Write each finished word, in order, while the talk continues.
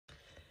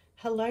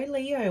Hello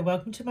Leo,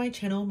 welcome to my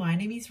channel. My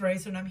name is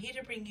Rose and I'm here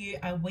to bring you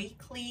a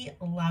weekly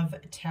love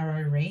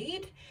tarot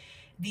read.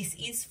 This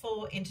is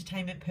for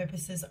entertainment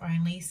purposes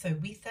only, so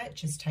with that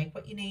just take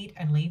what you need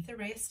and leave the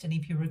rest. And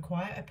if you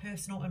require a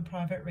personal and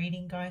private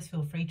reading, guys,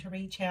 feel free to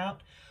reach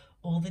out.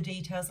 All the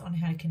details on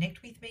how to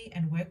connect with me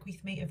and work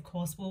with me, of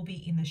course, will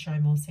be in the show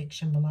more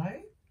section below.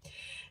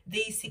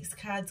 These 6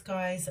 cards,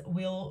 guys,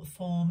 will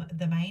form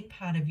the main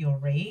part of your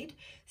read.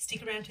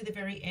 Stick around to the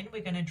very end.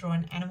 We're going to draw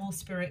an animal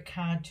spirit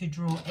card to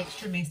draw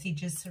extra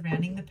messages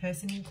surrounding the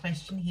person in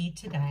question here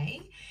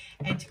today.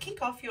 And to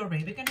kick off your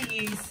read, we're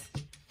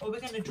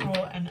going to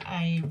draw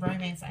a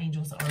Romance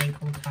Angels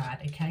Oracle card,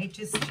 okay?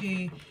 Just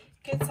to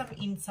get some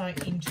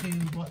insight into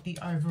what the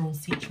overall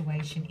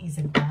situation is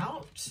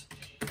about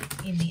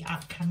in the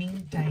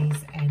upcoming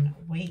days and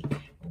week.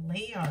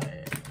 Leo.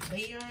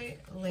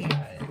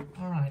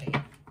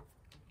 Alrighty.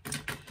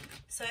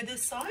 So the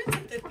signs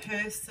of the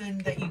person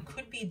that you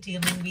could be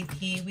dealing with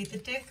here, with the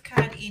Death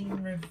card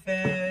in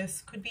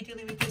reverse, could be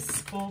dealing with a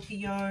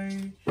Scorpio,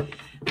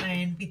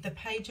 and with the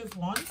Page of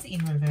Wands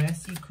in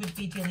reverse, you could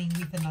be dealing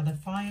with another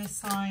fire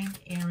sign,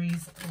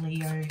 Aries,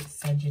 Leo,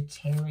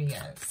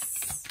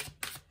 Sagittarius.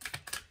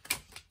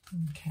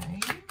 Okay.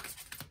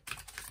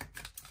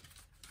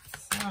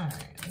 So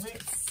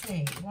let's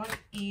see what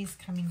is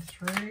coming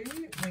through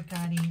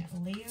regarding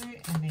Leo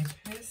and their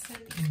person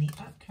in the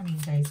upcoming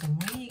days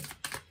and week.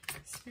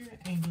 Spirit,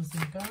 angels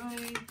and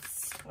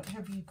guides, what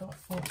have you got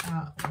for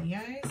our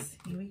Leos?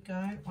 Here we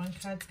go. One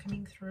card's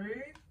coming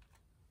through.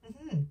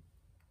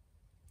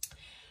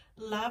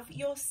 Love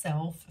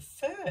yourself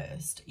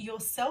first. Your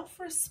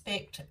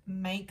self-respect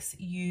makes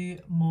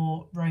you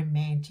more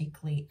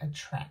romantically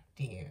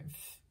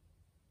attractive.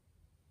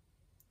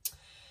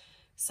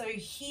 So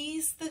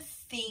here's the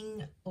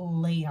thing,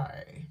 Leo.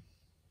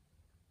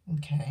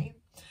 Okay.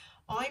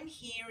 I'm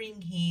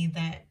hearing here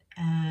that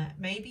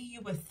maybe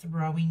you were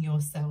throwing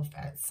yourself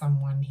at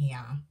someone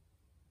here.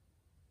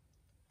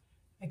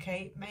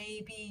 Okay,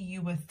 maybe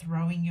you were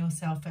throwing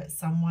yourself at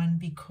someone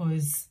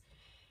because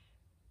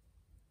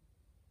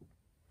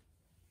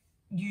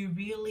you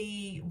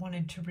really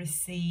wanted to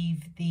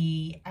receive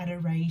the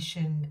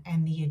adoration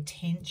and the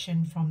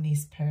attention from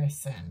this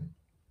person.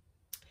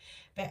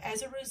 But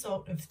as a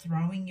result of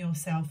throwing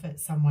yourself at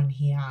someone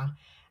here,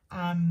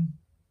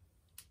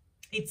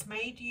 it's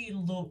made you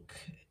look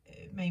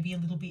maybe a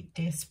little bit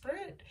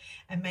desperate,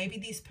 and maybe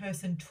this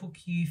person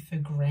took you for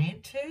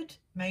granted.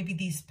 Maybe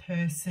this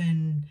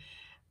person,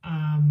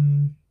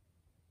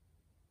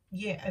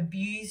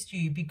 abused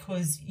you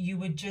because you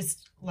were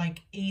just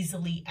like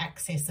easily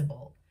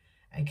accessible.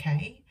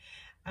 Okay.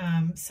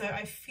 So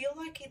I feel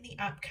like in the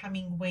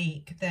upcoming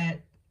week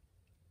that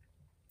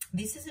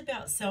this is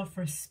about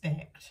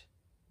self-respect.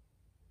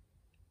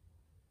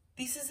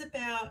 This is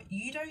about,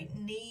 you don't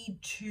need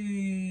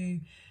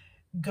to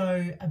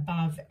go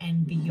above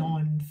and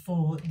beyond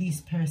for this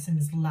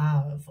person's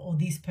love or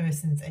this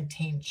person's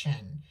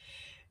attention.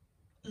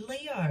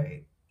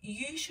 Leo,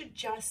 you should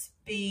just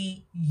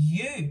be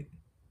you.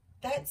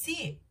 That's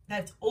it.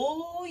 That's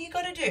all you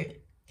got to do,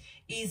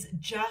 is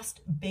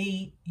just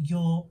be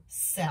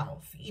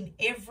yourself in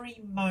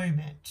every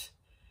moment.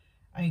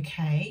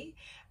 Okay.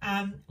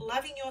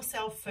 Loving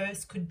yourself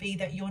first could be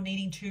that you're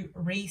needing to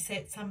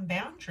reset some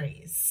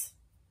boundaries.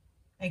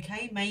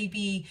 Okay,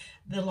 maybe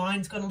the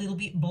line's got a little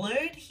bit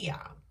blurred here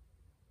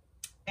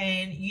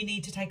and you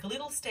need to take a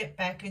little step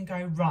back and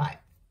go, right,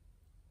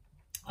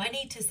 I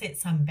need to set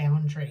some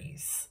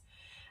boundaries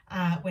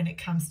when it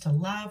comes to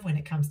love, when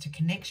it comes to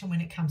connection, when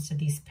it comes to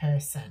this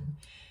person.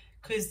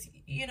 Because,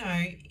 you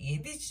know,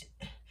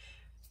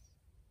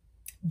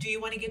 do you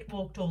want to get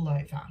walked all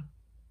over?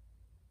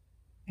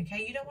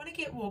 Okay, you don't want to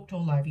get walked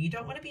all over. You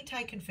don't want to be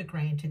taken for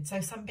granted. So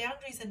some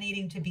boundaries are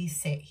needing to be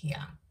set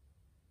here.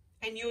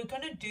 And you're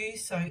going to do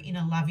so in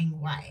a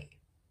loving way,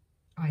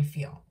 I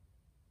feel.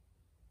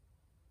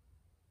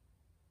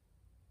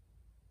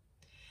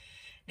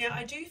 Now,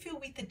 I do feel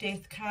with the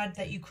Death card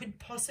that you could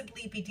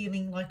possibly be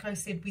dealing, like I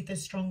said, with a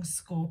strong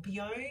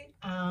Scorpio,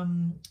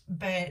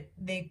 but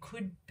there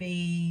could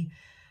be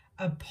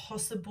a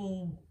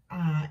possible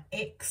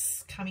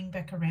ex coming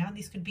back around.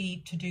 This could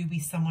be to do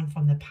with someone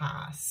from the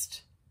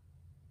past.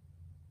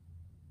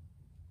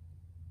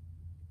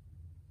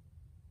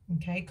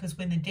 Okay, because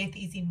when the Death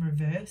is in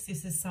reverse,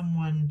 this is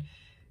someone,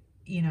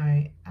 you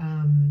know,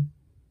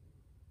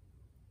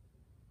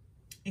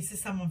 this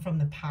is someone from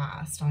the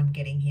past I'm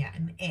getting here,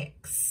 an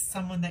ex,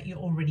 someone that you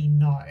already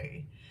know.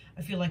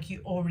 I feel like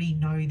you already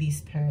know this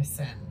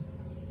person.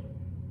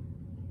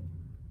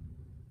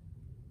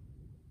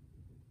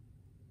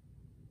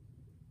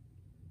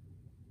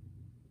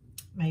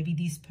 Maybe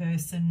this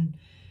person,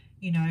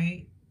 you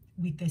know,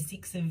 with the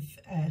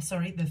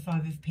the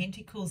 5 of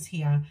Pentacles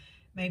here,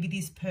 maybe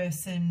this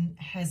person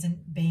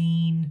hasn't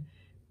been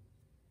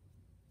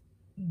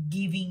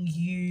giving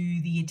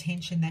you the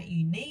attention that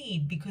you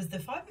need, because the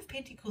 5 of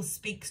Pentacles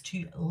speaks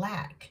to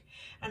lack.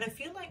 And I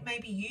feel like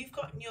maybe you've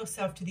gotten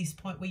yourself to this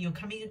point where you're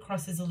coming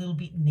across as a little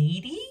bit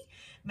needy,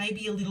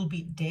 maybe a little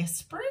bit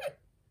desperate.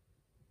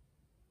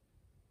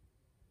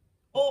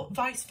 Or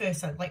vice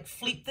versa, like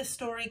flip the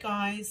story,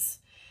 guys.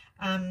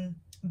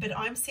 But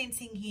I'm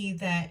sensing here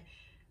that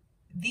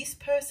this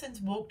person's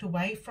walked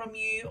away from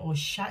you or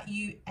shut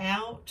you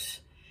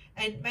out,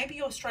 and maybe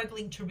you're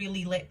struggling to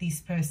really let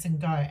this person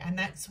go, and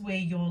that's where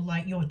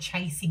you're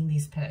chasing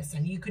this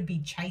person. You could be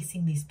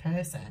chasing this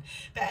person,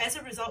 but as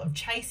a result of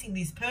chasing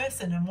this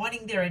person and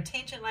wanting their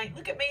attention, like,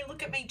 look at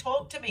me,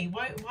 talk to me,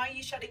 why are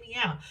you shutting me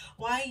out,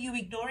 why are you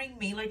ignoring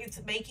me, like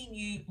it's making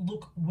you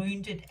look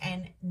wounded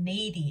and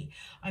needy.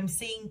 I'm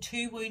seeing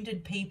 2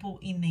 wounded people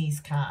in these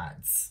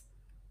cards.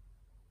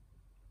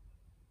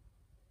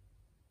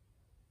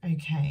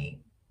 Okay,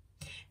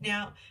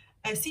 now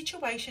a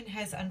situation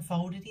has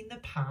unfolded in the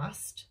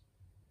past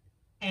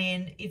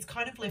and it's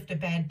kind of left a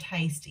bad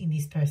taste in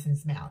this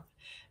person's mouth.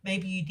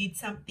 Maybe you did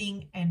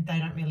something and they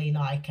don't really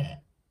like it,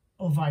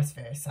 or vice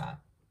versa.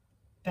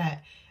 But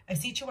a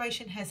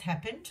situation has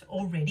happened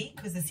already,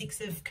 because the 6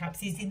 of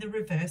Cups is in the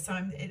reverse. So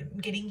I'm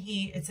getting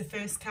here, it's the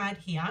first card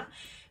here.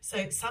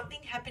 So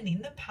something happened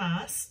in the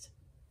past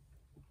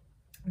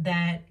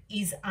that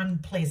is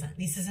unpleasant.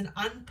 This is an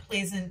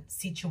unpleasant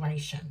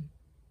situation.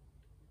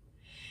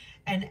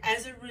 And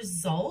as a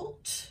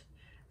result,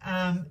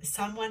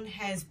 someone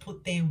has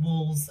put their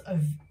walls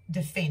of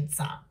defense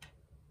up.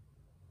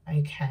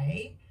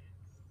 Okay.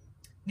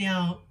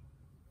 Now,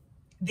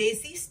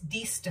 there's this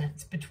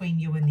distance between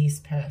you and this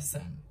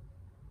person.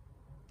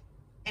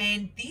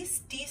 And this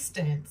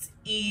distance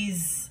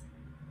is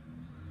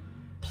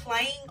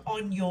playing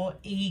on your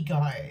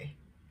ego.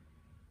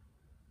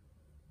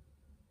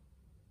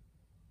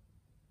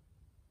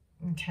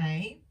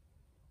 Okay.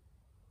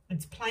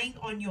 It's playing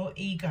on your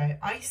ego.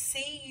 I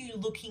see you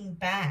looking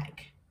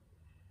back.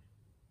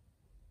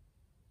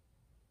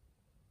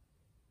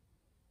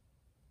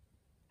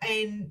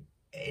 And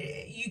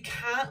you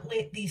can't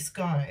let this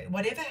go.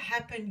 Whatever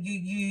happened,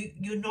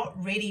 you're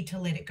not ready to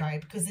let it go,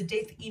 because the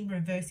Death in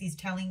reverse is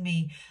telling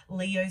me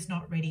Leo's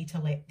not ready to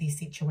let this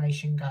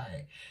situation go.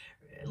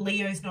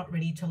 Leo's not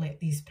ready to let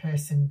this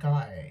person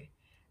go.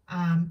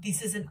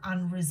 This is an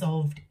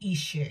unresolved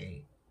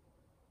issue.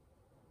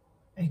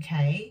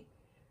 Okay.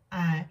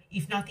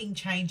 If nothing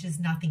changes,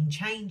 nothing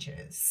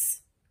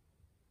changes.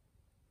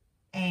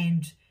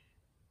 And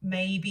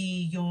maybe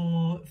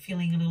you're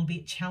feeling a little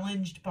bit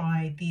challenged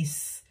by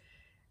this,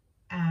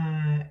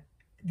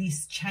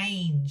 this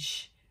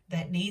change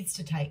that needs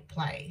to take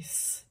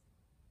place.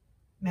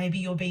 Maybe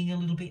you're being a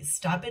little bit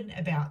stubborn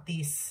about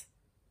this,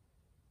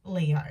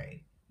 Leo.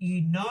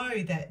 You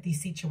know that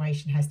this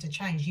situation has to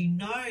change. You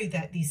know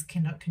that this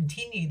cannot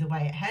continue the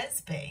way it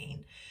has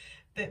been.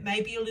 But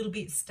maybe you're a little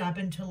bit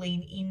stubborn to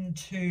lean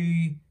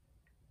into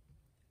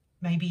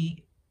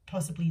maybe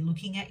possibly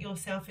looking at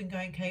yourself and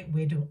going, okay,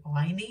 where do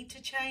I need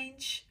to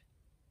change?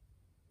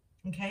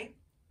 Okay.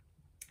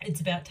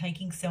 It's about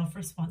taking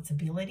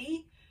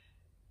self-responsibility.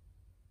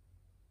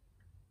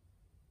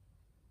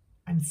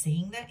 I'm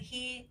seeing that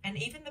here.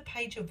 And even the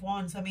Page of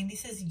Wands, I mean,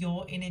 this is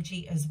your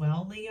energy as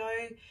well,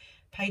 Leo.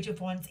 Page of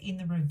Wands in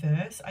the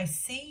reverse. I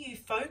see you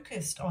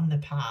focused on the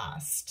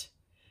past.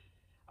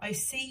 I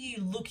see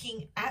you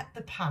looking at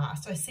the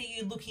past. I see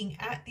you looking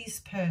at this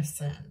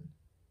person.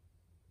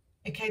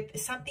 Okay,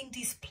 something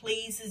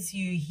displeases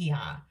you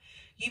here.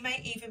 You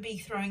may even be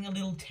throwing a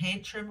little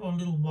tantrum or a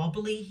little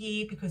wobbly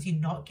here because you're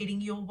not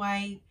getting your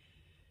way.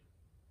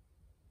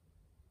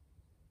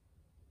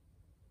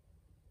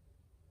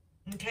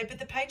 Okay, but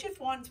the Page of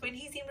Wands, when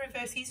he's in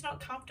reverse, he's not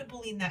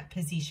comfortable in that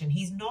position.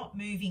 He's not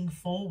moving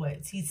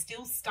forwards. He's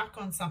still stuck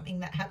on something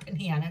that happened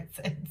here. And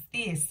it's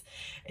this.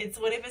 It's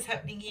whatever's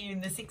happening here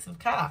in the 6 of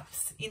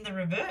Cups in the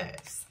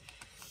reverse.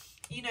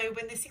 You know,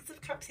 when the 6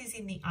 of Cups is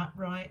in the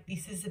upright,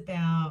 this is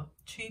about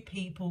 2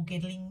 people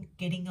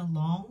getting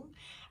along.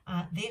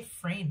 They're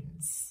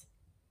friends.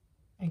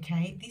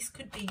 Okay, this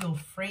could be your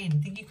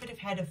friend. You could have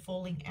had a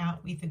falling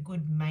out with a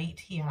good mate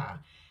here.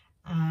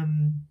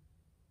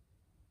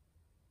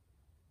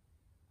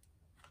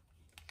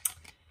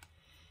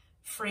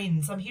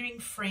 Friends. I'm hearing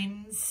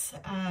friends.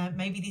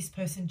 Maybe this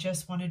person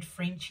just wanted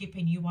friendship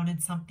and you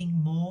wanted something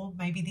more.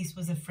 Maybe this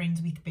was a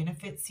friends with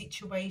benefits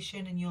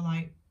situation and you're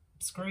like,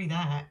 screw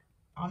that.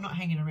 I'm not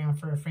hanging around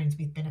for a friends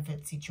with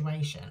benefits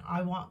situation.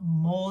 I want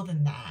more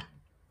than that.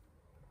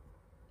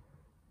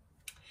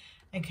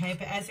 Okay,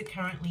 but as it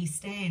currently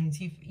stands,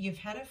 you've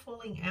had a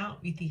falling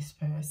out with this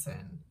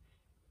person.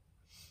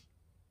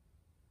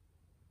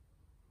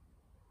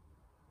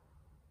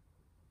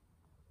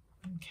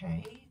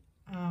 Okay.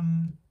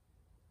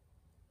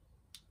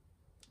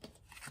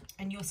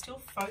 And you're still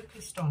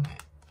focused on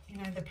it. You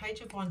know, the Page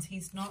of Wands,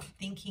 he's not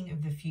thinking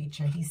of the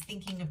future. He's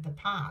thinking of the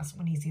past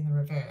when he's in the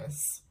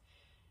reverse.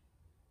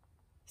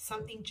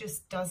 Something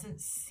just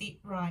doesn't sit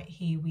right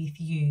here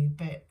with you.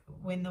 But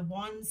when the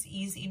Wands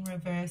is in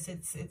reverse,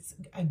 it's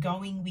a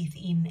going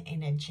within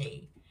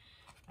energy.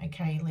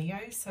 Okay,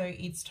 Leo, so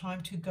it's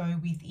time to go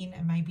within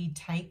and maybe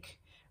take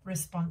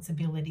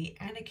responsibility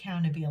and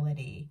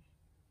accountability.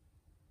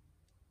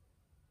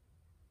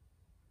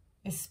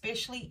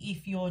 Especially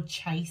if you're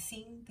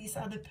chasing this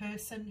other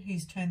person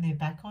who's turned their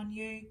back on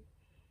you.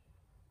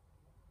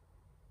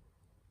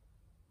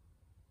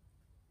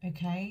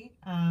 okay?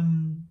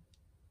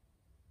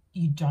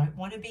 You don't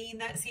want to be in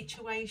that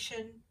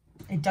situation.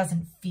 It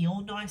doesn't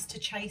feel nice to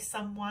chase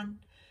someone.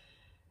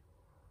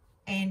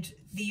 And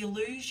the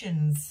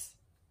illusions,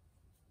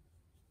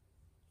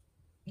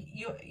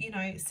 you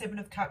know, Seven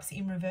of Cups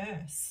in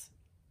reverse.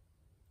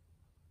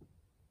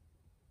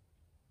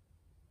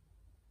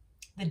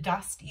 The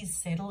dust is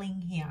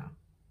settling here.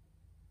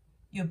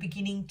 You're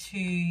beginning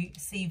to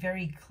see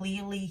very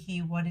clearly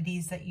here what it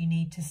is that you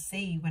need to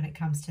see when it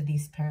comes to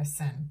this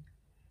person.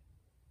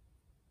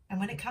 And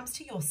when it comes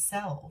to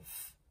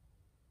yourself,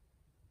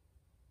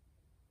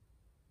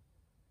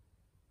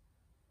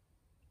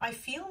 I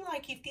feel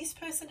like if this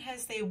person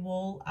has their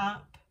wall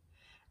up,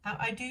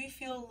 I do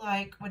feel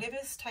like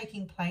whatever's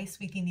taking place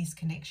within this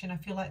connection, I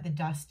feel like the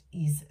dust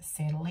is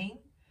settling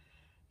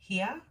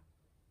here.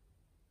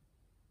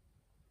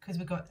 Because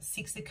we've got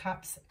Six of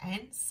Cups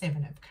and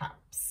Seven of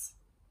Cups.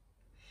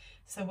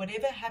 So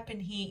whatever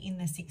happened here in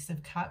the Six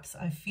of Cups,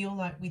 I feel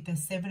like with the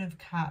Seven of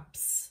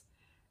Cups,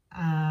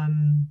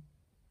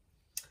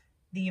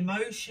 the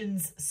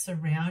emotions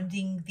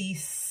surrounding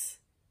this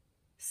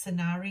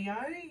scenario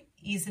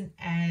isn't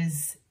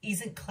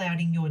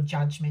clouding your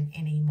judgment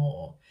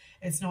anymore.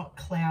 It's not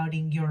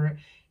clouding your,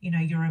 you know,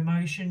 your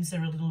emotions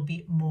are a little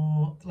bit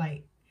more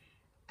like,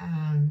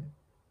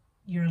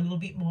 you're a little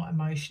bit more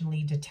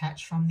emotionally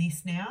detached from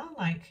this now.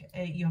 Like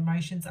your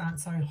emotions aren't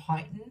so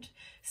heightened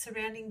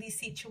surrounding this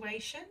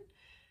situation.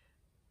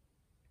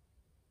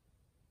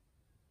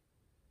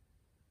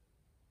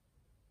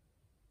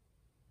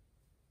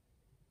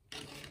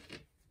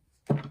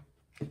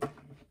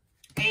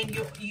 And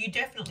you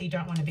definitely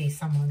don't want to be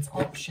someone's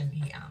option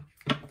here.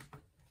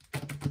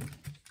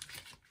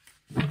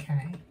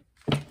 Okay.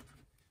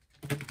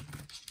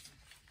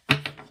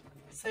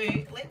 So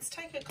let's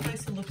take a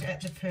closer look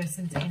at the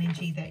person's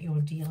energy that you're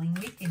dealing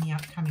with in the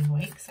upcoming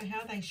week. So how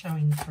are they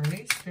showing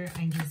through, spirit,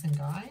 angels and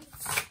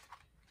guides?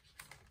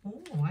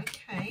 Oh,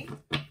 okay.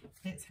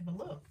 Let's have a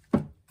look.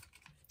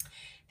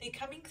 They're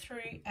coming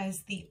through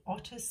as the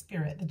otter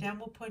spirit. The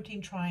downward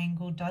pointing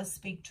triangle does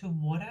speak to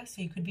water,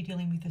 so you could be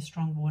dealing with a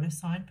strong water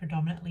sign,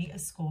 predominantly a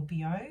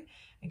Scorpio,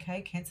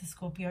 okay, Cancer,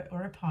 Scorpio,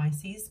 or a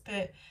Pisces.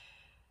 But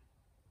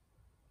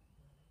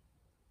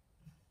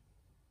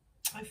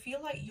I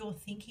feel like you're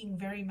thinking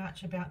very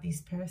much about this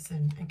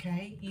person,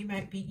 okay? You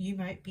might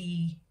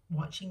be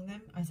watching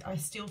them. I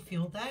still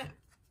feel that,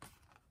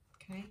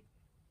 okay?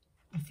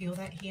 I feel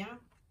that here.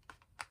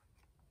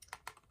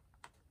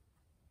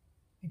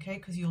 Okay,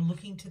 because you're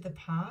looking to the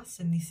past,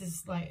 and this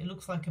is like, it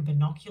looks like a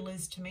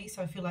binoculars to me.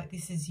 So I feel like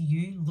this is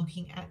you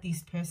looking at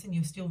this person.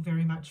 You're still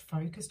very much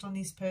focused on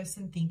this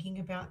person, thinking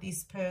about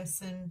this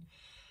person.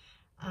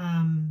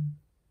 I'm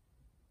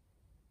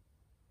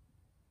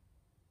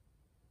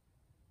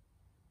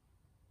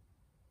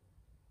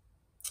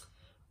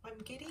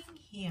getting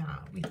here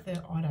with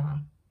the otter.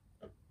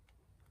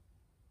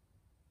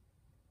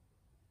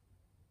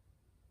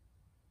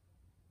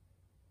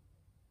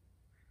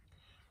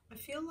 I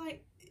feel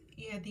like,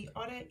 yeah, the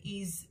otter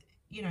is,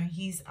 you know,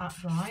 he's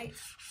upright,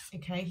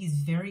 okay? He's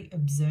very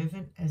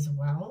observant as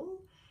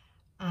well.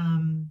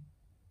 But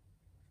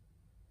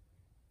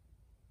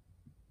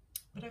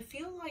I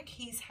feel like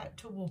he's had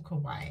to walk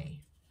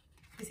away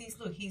because he's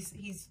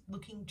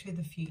looking to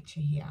the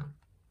future here.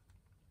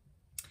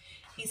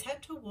 He's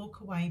had to walk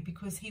away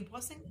because he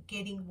wasn't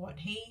getting what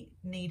he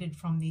needed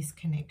from this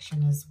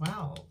connection as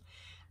well.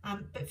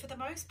 But for the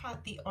most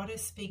part, the otter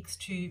speaks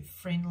to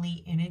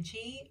friendly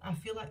energy. I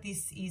feel like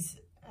this is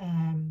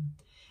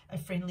a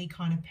friendly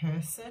kind of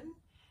person.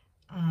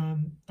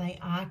 They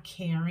are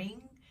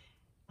caring.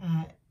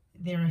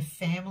 They're a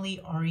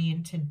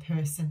family-oriented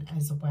person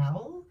as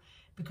well,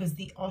 because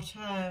the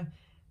otter,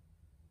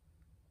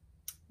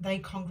 they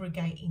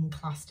congregate in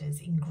clusters,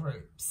 in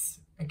groups.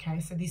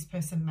 Okay, so this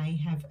person may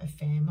have a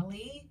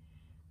family,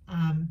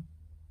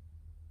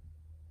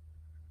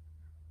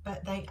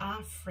 but they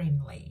are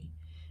friendly.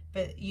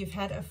 But you've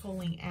had a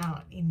falling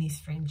out in this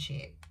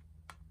friendship.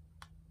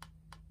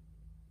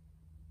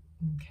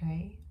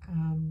 Okay.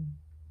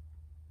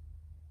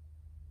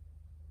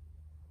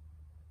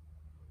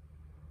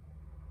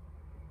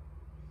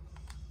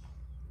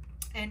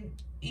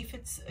 And if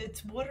it's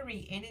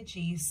watery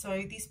energy,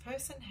 so this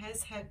person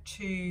has had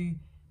to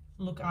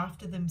look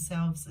after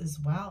themselves as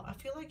well. I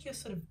feel like you're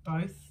sort of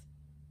both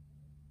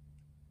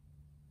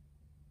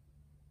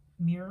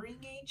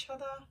mirroring each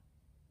other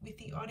with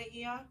the otter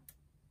here.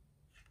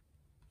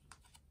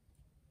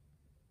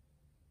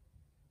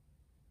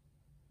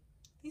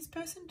 This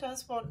person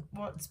does want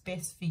what's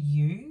best for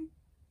you,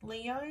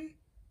 Leo.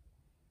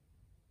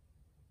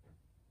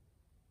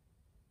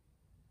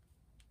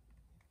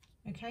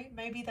 Okay,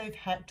 maybe they've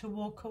had to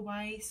walk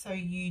away, so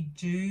you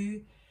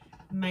do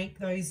make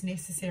those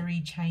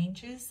necessary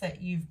changes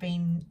that you've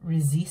been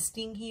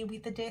resisting here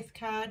with the Death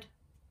card.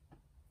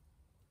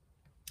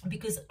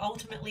 Because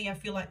ultimately, I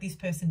feel like this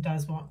person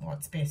does want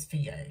what's best for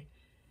you.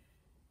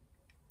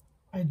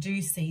 I do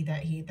see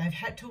that here. They've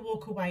had to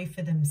walk away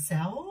for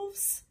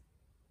themselves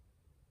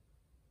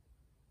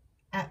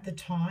at the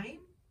time.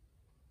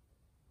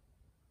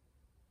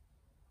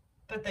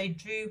 but they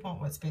do want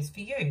what's best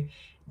for you.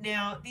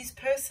 Now, this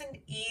person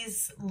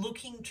is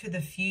looking to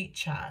the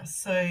future.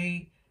 So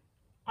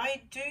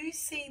I do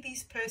see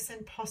this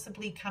person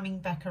possibly coming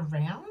back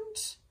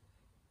around.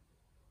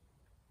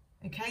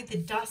 Okay, the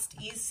dust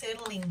is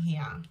settling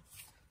here.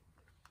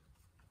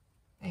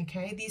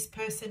 Okay, this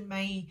person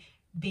may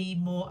be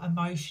more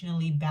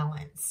emotionally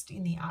balanced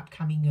in the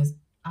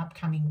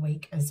upcoming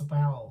week as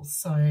well.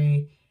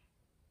 So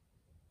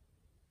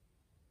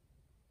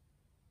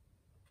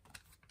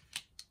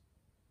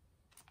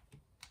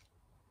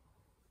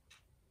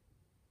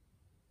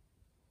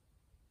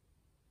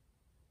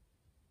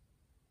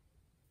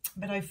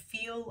but I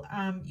feel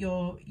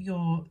you're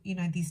you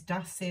know, this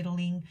dust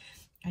settling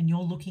and you're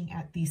looking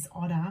at this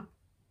otter.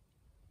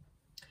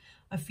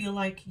 I feel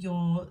like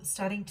you're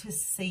starting to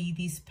see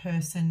this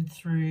person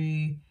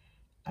through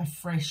a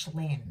fresh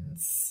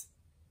lens.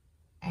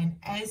 And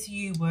as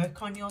you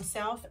work on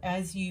yourself,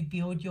 as you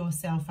build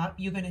yourself up,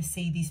 you're going to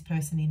see this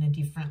person in a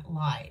different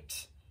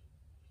light.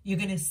 You're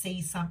going to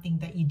see something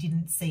that you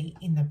didn't see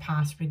in the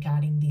past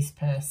regarding this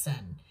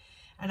person.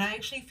 And I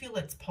actually feel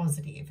it's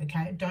positive, okay?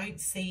 I don't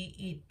see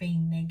it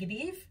being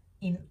negative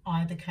in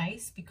either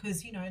case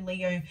because, you know,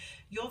 Leo,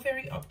 you're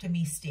very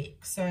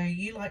optimistic. So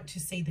you like to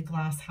see the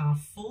glass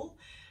half full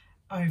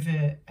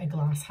over a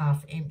glass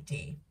half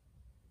empty.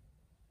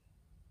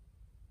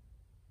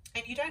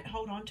 And you don't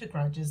hold on to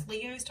grudges.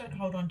 Leos don't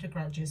hold on to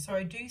grudges. So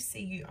I do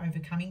see you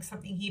overcoming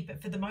something here.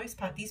 But for the most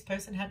part, this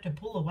person had to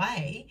pull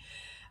away.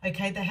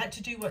 Okay, they had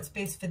to do what's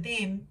best for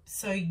them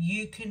so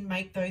you can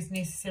make those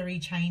necessary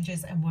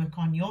changes and work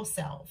on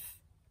yourself.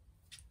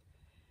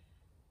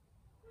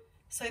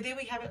 So there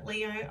we have it,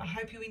 Leo. I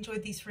hope you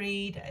enjoyed this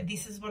read.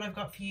 This is what I've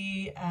got for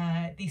you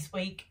this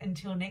week.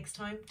 Until next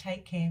time,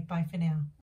 take care. Bye for now.